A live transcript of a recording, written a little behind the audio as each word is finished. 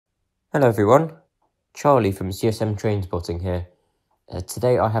Hello everyone, Charlie from CSM Trainspotting here.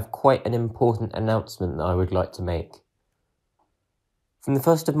 Today I have quite an important announcement that I would like to make. From the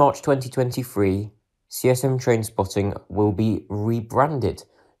 1st of March 2023, CSM Trainspotting will be rebranded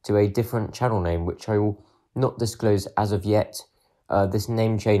to a different channel name, which I will not disclose as of yet. This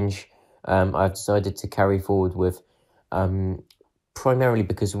name change I've decided to carry forward with, primarily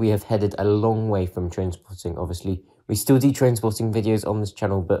because we have headed a long way from Trainspotting. Obviously, we still do Trainspotting videos on this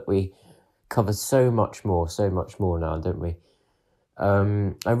channel, but we cover so much more now, don't we?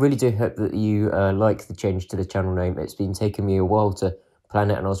 I really do hope that you like the change to the channel name. It's been taking me a while to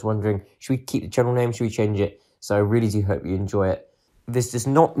plan it, and I was wondering, should we keep the channel name, should we change it? So I really do hope you enjoy it. This does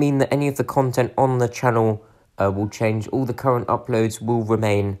not mean that any of the content on the channel will change. All the current uploads will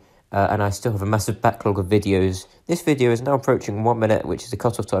remain, and I still have a massive backlog of videos. This video is now approaching 1 minute, which is the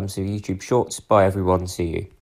cutoff time for YouTube Shorts. Bye everyone, see you.